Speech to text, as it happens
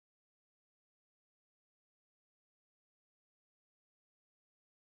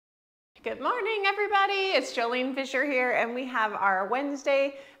Good morning, everybody. It's Jolene Fisher here, and we have our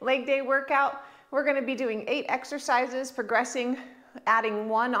Wednesday leg day workout. We're going to be doing 8 exercises, progressing, adding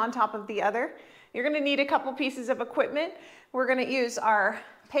one on top of the other. You're going to need a couple pieces of equipment. We're going to use our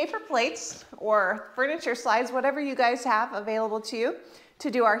paper plates or furniture slides, whatever you guys have available to you,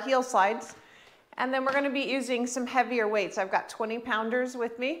 to do our heel slides. And then we're going to be using some heavier weights. I've got 20-pounders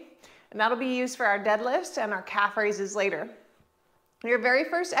with me, and that'll be used for our deadlifts and our calf raises later. Your very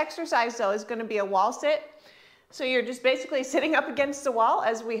first exercise, though, is going to be a wall sit. So you're just basically sitting up against the wall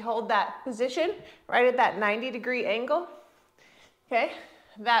as we hold that position right at that 90-degree angle. Okay,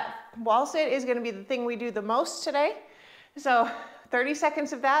 that wall sit is going to be the thing we do the most today. So 30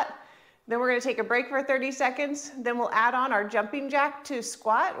 seconds of that. Then we're going to take a break for 30 seconds. Then we'll add on our jumping jack to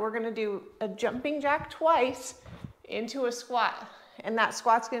squat. We're going to do a jumping jack twice into a squat. And that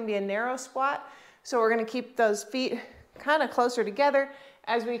squat's going to be a narrow squat. So we're going to keep those feet kind of closer together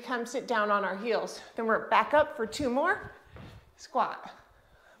as we come sit down on our heels. Then we're back up for 2 more, squat.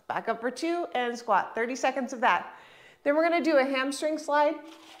 Back up for 2 and squat, 30 seconds of that. Then we're gonna do a hamstring slide,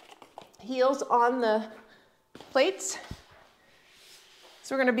 heels on the plates.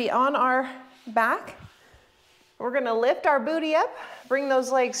 So we're gonna be on our back. We're gonna lift our booty up, bring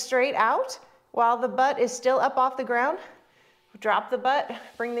those legs straight out while the butt is still up off the ground. Drop the butt,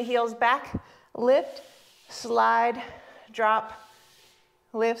 bring the heels back, lift, slide, drop,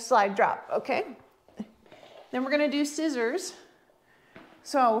 lift, slide, drop, okay? Then we're gonna do scissors.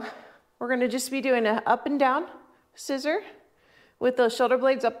 So we're gonna just be doing an up and down scissor with those shoulder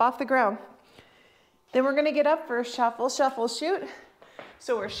blades up off the ground. Then we're gonna get up for shuffle, shuffle, shoot.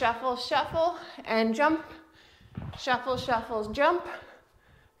 So we're shuffle, shuffle, and jump. Shuffle, shuffle, jump.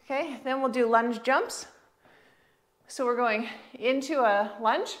 Okay, then we'll do lunge jumps. So we're going into a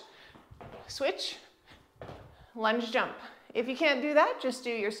lunge, switch, lunge jump. If you can't do that, just do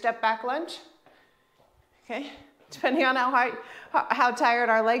your step back lunge. Okay, depending on how tired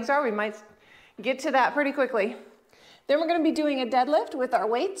our legs are, we might get to that pretty quickly. Then we're going to be doing a deadlift with our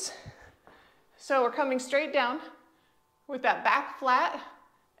weights. So we're coming straight down with that back flat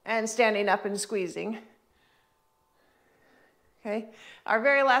and standing up and squeezing. Okay, our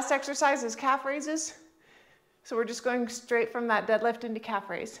very last exercise is calf raises. So we're just going straight from that deadlift into calf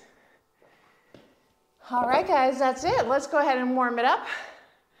raise. All right, guys, that's it. Let's go ahead and warm it up.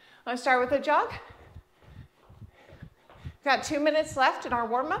 Let's start with a jog. We've got 2 minutes left in our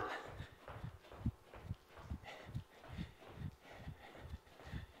warm-up.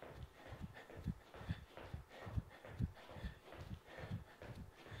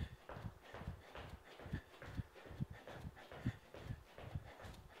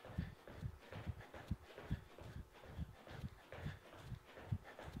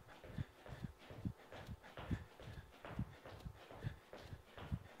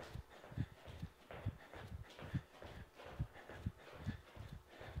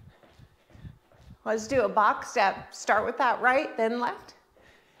 Let's do a box step. Start with that right, then left.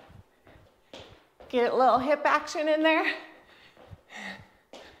 Get a little hip action in there.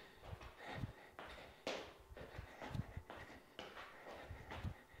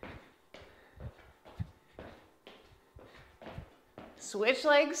 Switch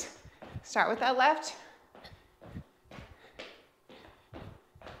legs. Start with that left.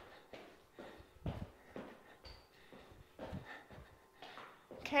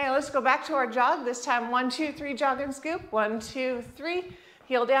 Okay, let's go back to our jog. This time 1, 2, 3, jog and scoop. 1, 2, 3,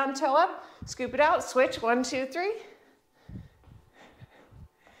 heel down, toe up, scoop it out, switch, 1, 2, 3.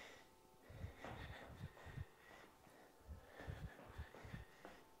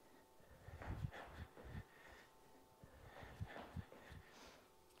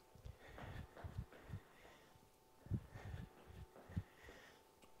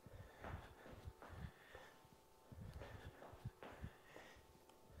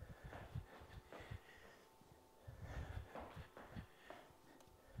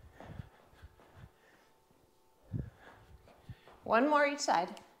 One more each side.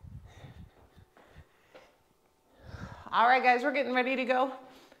 All right, guys, we're getting ready to go.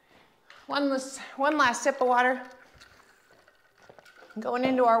 One last sip of water. Going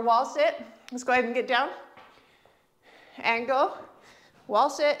into our wall sit. Let's go ahead and get down. And go. Wall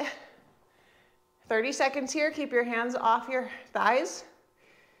sit. 30 seconds here. Keep your hands off your thighs.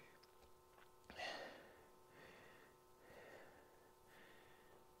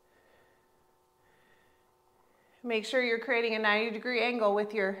 Make sure you're creating a 90-degree angle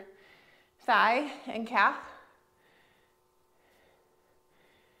with your thigh and calf.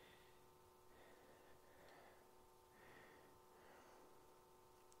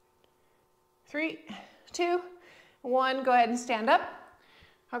 3, 2, 1, go ahead and stand up.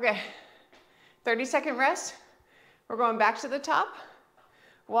 Okay, 30-second rest. We're going back to the top,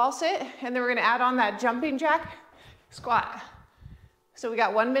 wall sit, and then we're gonna add on that jumping jack squat. So we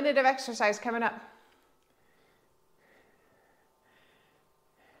got 1 minute of exercise coming up.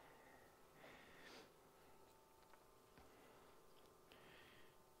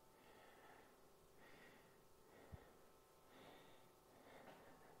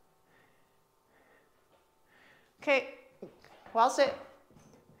 Okay, wall sit.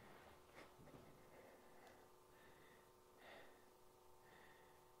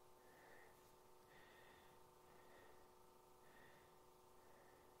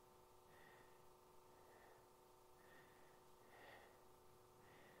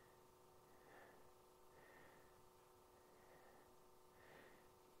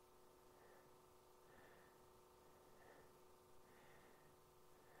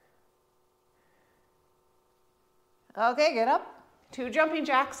 Okay, get up. 2 jumping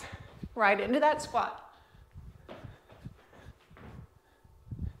jacks right into that squat.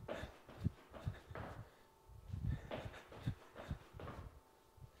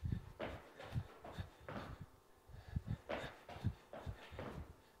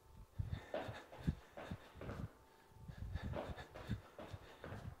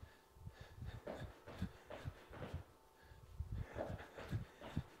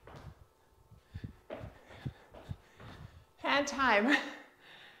 And time.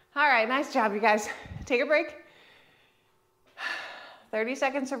 All right, nice job, you guys. Take a break. 30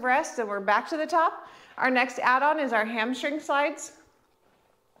 seconds of rest, and we're back to the top. Our next add-on is our hamstring slides.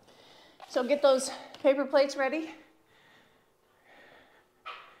 So get those paper plates ready.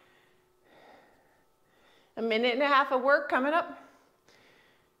 A minute and a half of work coming up.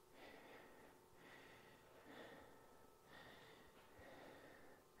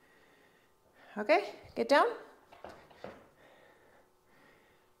 Okay, get down.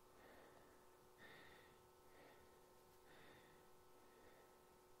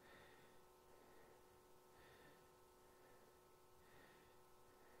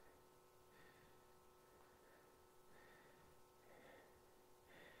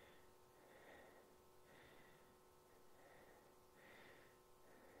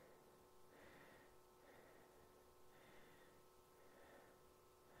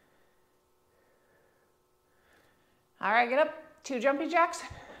 All right, get up, 2 jumping jacks,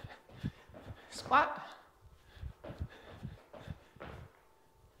 squat.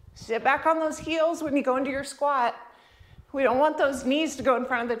 Sit back on those heels when you go into your squat. We don't want those knees to go in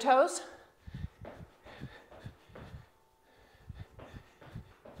front of the toes.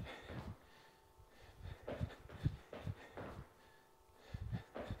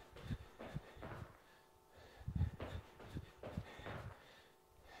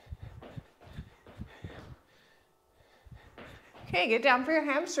 Okay, get down for your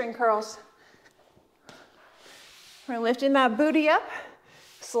hamstring curls. We're lifting that booty up,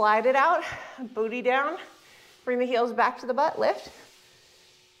 slide it out, booty down, bring the heels back to the butt, lift.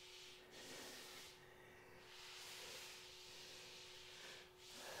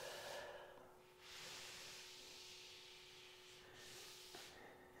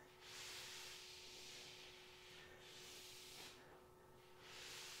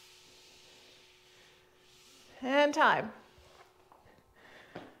 And time.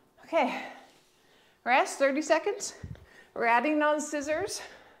 Okay, rest, 30 seconds. We're adding on scissors.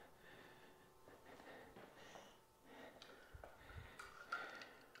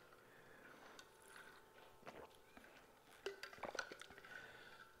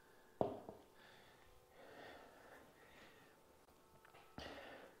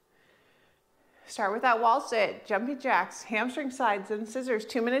 Start with that wall sit, jumping jacks, hamstring slides, and scissors.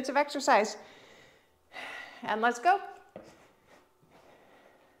 2 minutes of exercise. And let's go.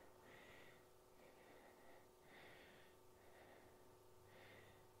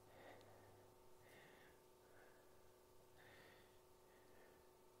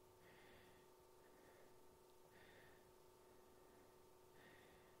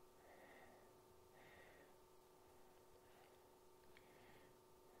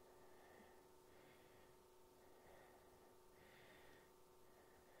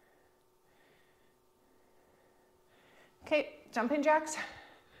 Okay, jumping jacks.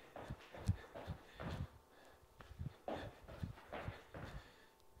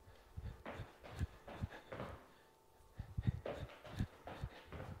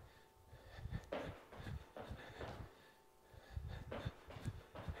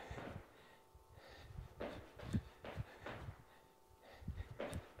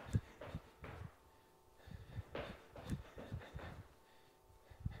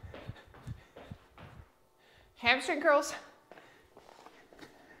 Hamstring curls.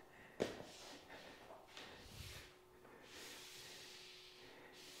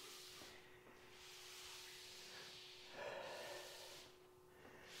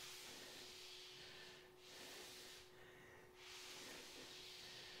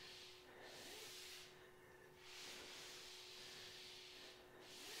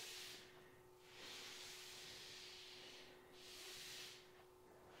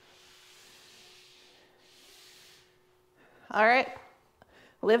 All right,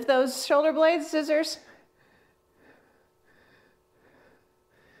 lift those shoulder blades, scissors.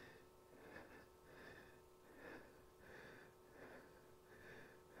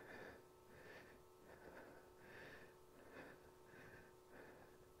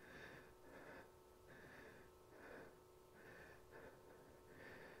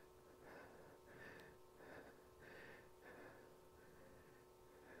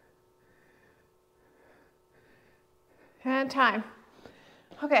 And time.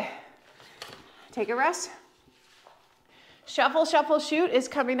 Okay, take a rest. Shuffle, shuffle, shoot is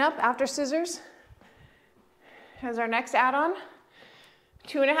coming up after scissors as our next add-on.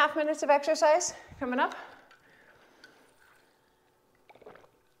 2.5 minutes of exercise coming up.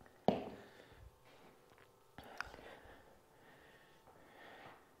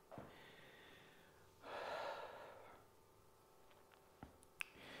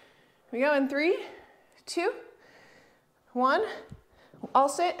 We go in 3, 2, 1, all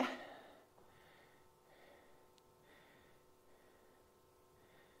sit.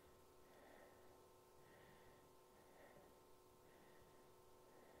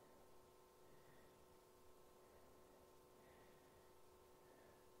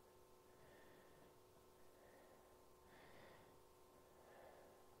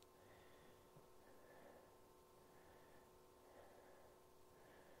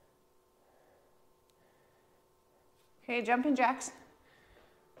 Okay, jumping jacks.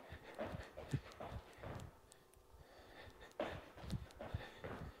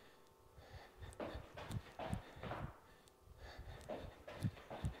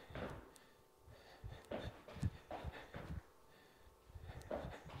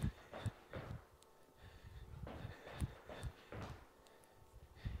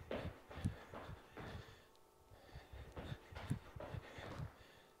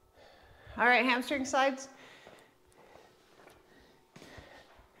 All right, hamstring slides.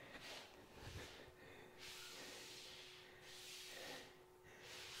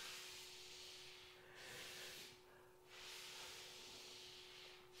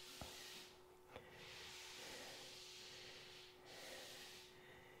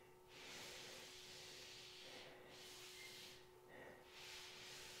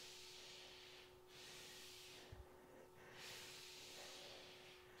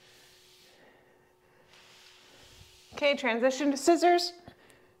 Okay, transition to scissors.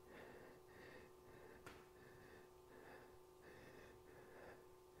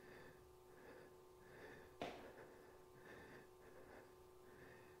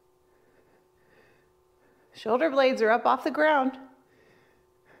 Shoulder blades are up off the ground.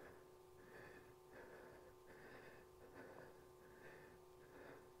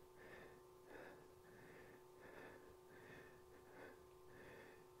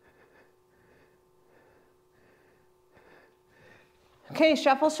 Okay,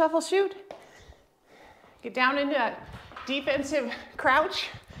 shuffle, shuffle, shoot. Get down into a defensive crouch.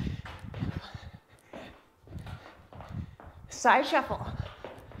 Side shuffle.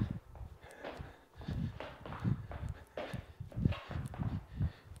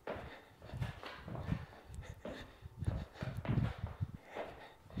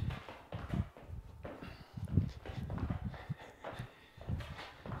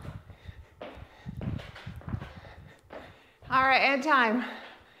 All right, and time.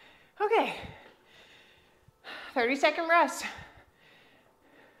 Okay, 30-second rest.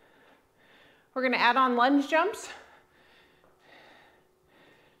 We're gonna add on lunge jumps.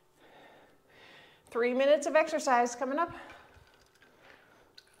 3 minutes of exercise coming up.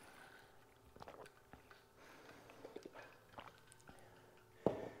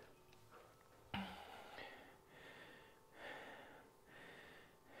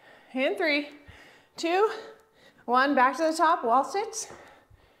 In 3, 2, 1, back to the top, wall sits.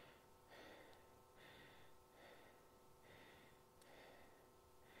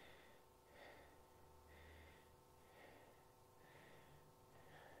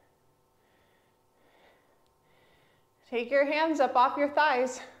 Take your hands up off your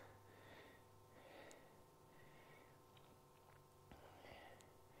thighs.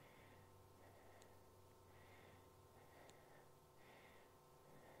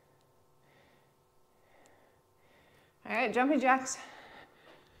 All right, jumping jacks.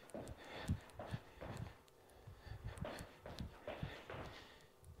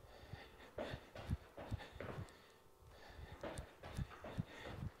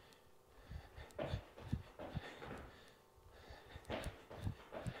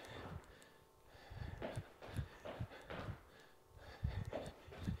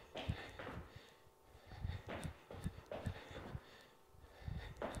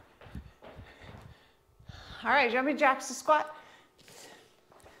 All right, jumping jacks to squat.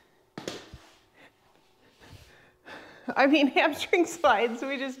 I mean hamstring slides.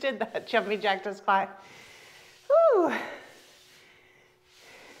 We just did that, jumping jack to squat. Woo.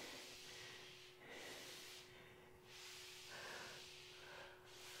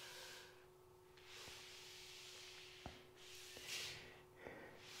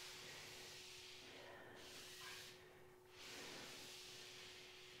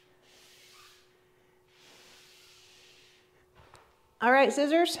 All right,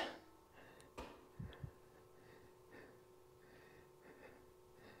 scissors.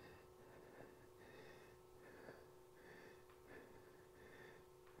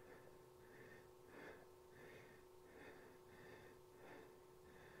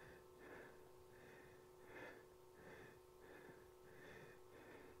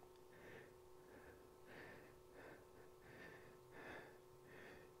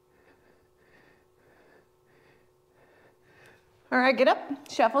 All right, get up,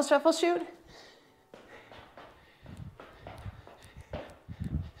 shuffle, shuffle, shoot.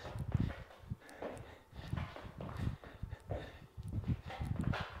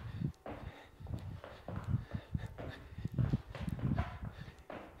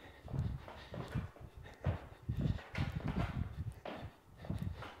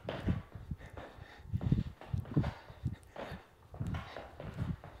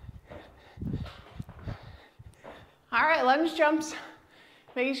 All right, lunge jumps.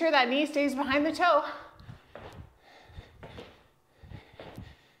 Making sure that knee stays behind the toe.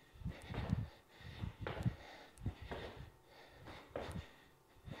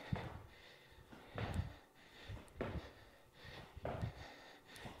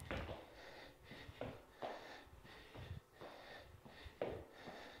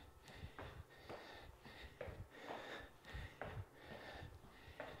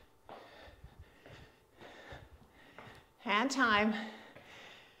 And time.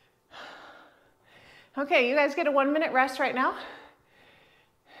 Okay, you guys get a 1 minute rest right now. A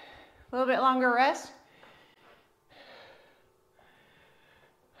little bit longer rest.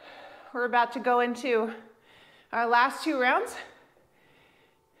 We're about to go into our last 2 rounds.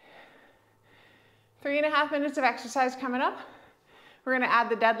 3.5 minutes of exercise coming up. We're gonna add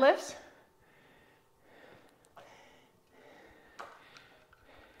the deadlifts.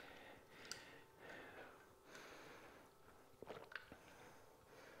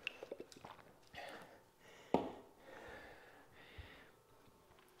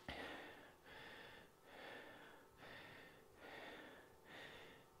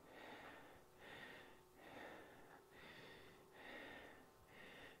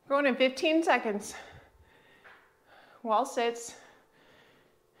 Going in 15 seconds. Wall sits.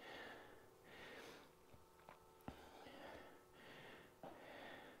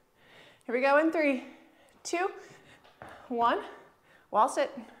 Here we go in 3, 2, 1. Wall sit.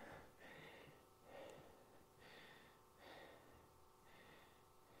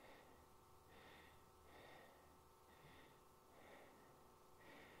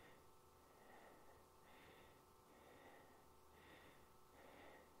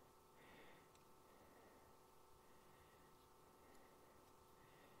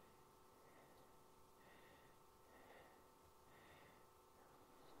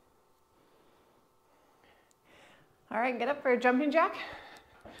 All right, get up for a jumping jack.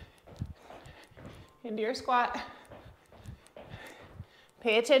 Into your squat.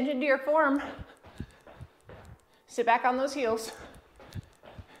 Pay attention to your form. Sit back on those heels.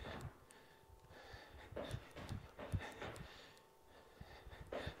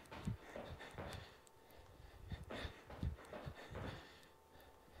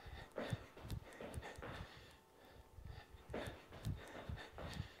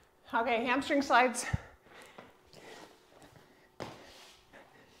 Okay, hamstring slides.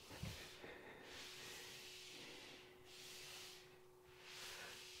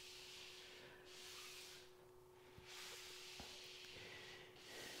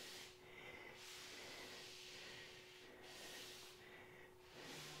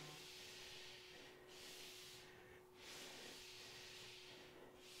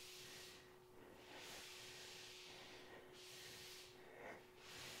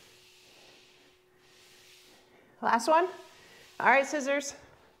 Last one. All right, scissors.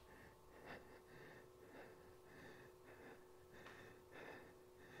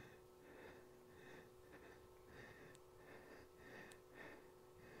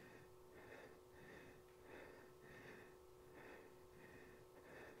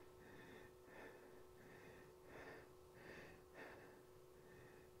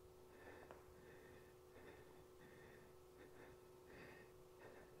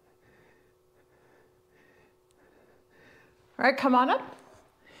 All right, come on up.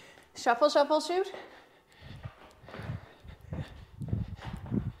 Shuffle, shuffle, shoot.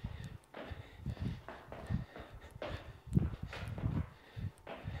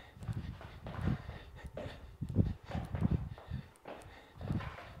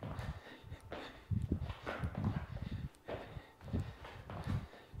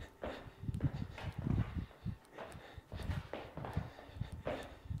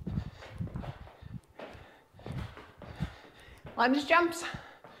 Lunge jumps.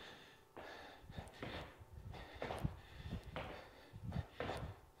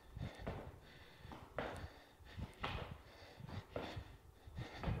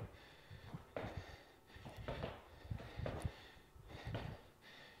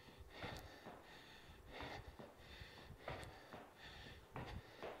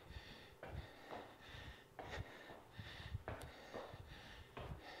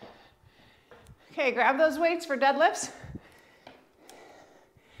 Okay, grab those weights for deadlifts.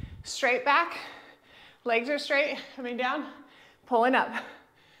 Straight back, legs are straight, coming down, pulling up.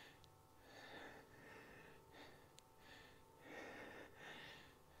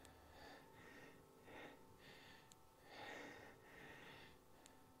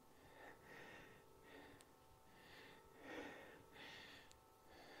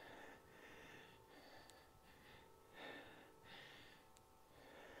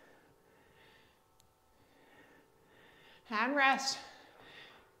 And rest.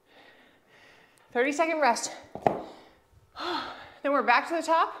 30-second rest. Then we're back to the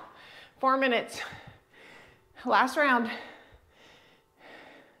top. 4 minutes. Last round.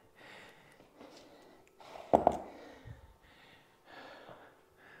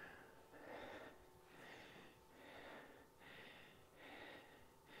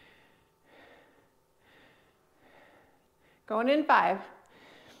 Going in 5,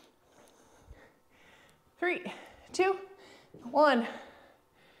 3, 2, 1.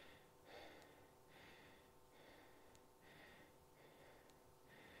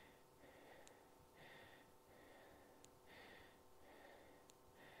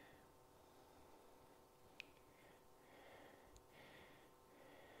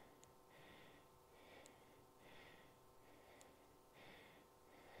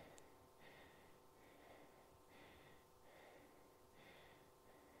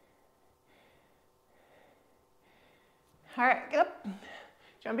 All right, get up.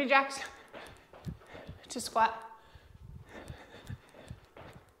 Jumpy jacks to squat.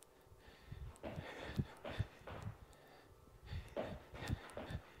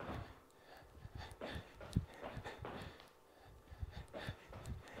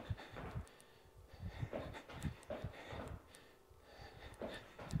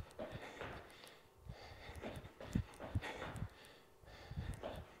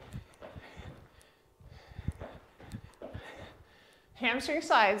 Hamstring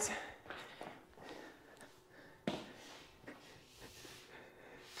slides.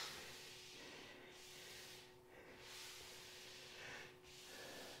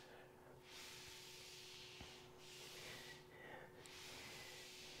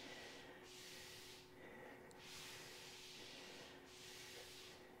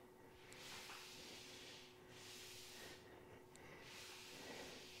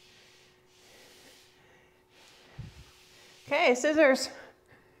 Okay, scissors.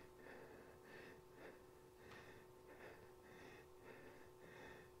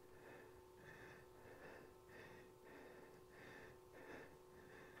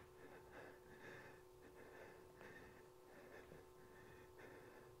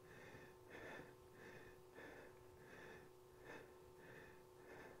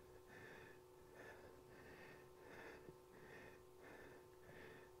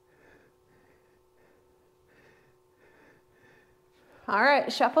 All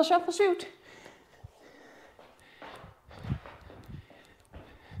right, shuffle, shuffle, shoot.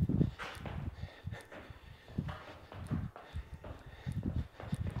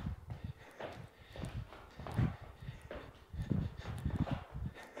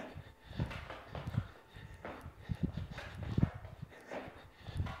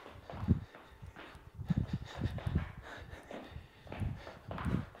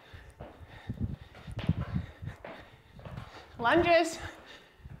 Lunges.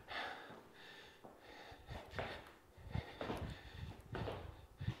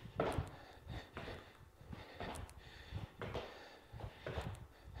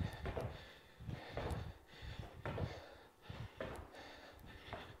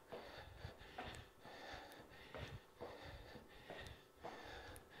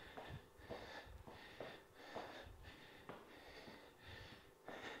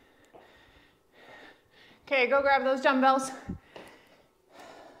 Okay, go grab those dumbbells.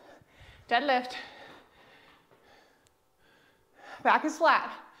 Deadlift. Back is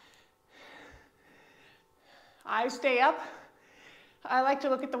flat. Eyes stay up. I like to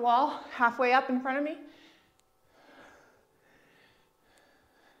look at the wall halfway up in front of me.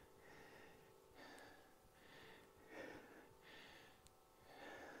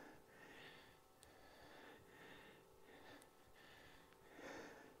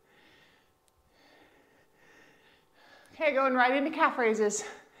 Okay, going right into calf raises.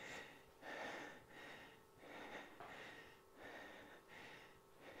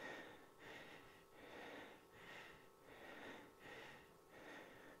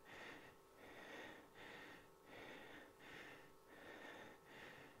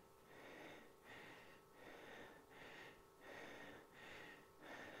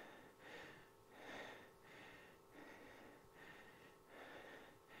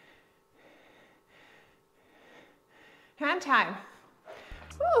 Hand time.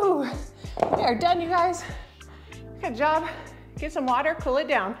 Woo, we are done, you guys. Good job. Get some water, cool it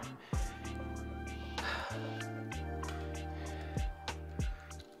down.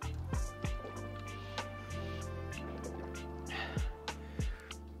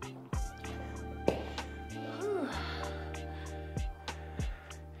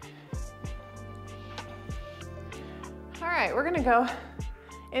 All right, we're gonna go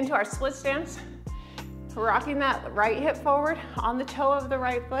into our split stance. Rocking that right hip forward on the toe of the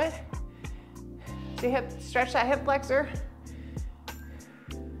right foot. So stretch that hip flexor.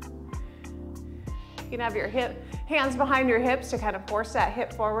 You can have your hands behind your hips to kind of force that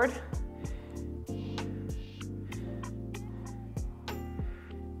hip forward.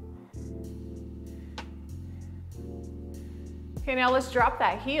 Okay, now let's drop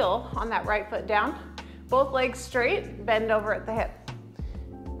that heel on that right foot down. Both legs straight, bend over at the hip.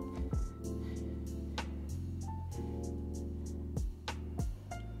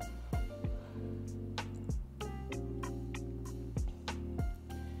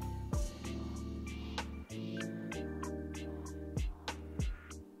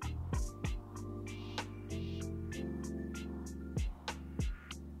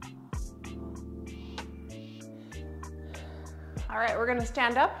 All right, we're gonna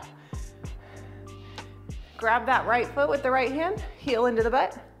stand up. Grab that right foot with the right hand, heel into the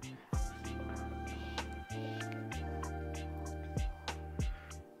butt.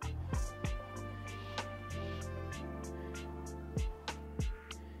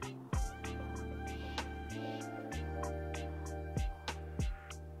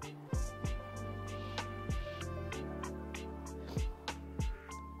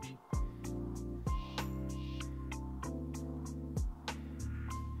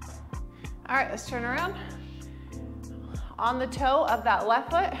 All right, let's turn around. On the toe of that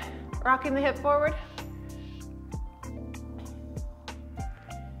left foot, rocking the hip forward.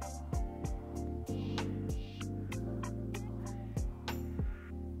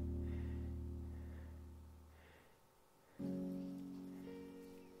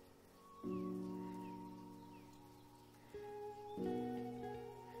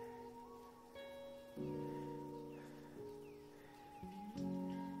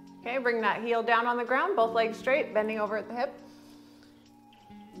 Okay, bring that heel down on the ground, both legs straight, bending over at the hip.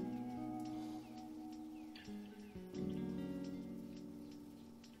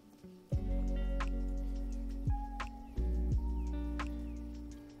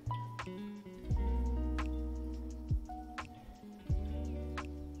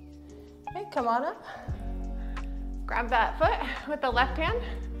 Okay, come on up. Grab that foot with the left hand,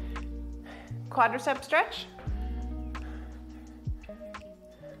 quadricep stretch.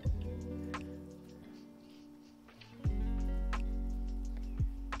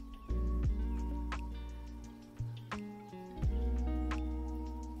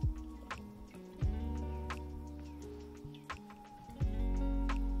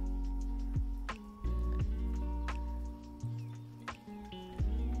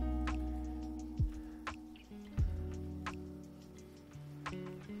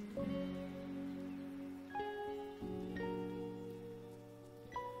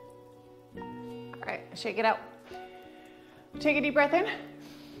 All right, shake it out. Take a deep breath in.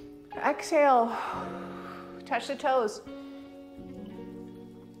 Exhale. Touch the toes.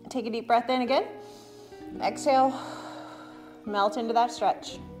 Take a deep breath in again. Exhale. Melt into that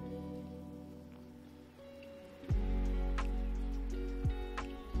stretch.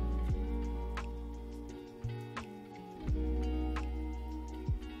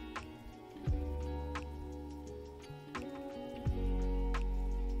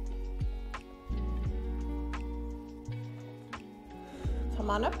 Come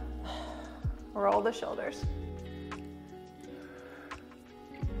on up. Roll the shoulders.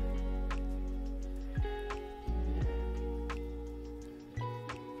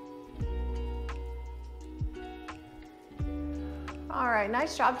 All right,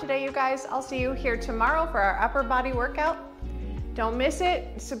 nice job today, you guys. I'll see you here tomorrow for our upper body workout. Don't miss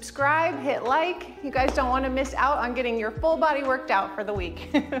it. Subscribe, hit like. You guys don't want to miss out on getting your full body worked out for the week.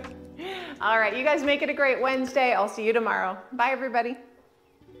 All right, you guys make it a great Wednesday. I'll see you tomorrow. Bye, everybody.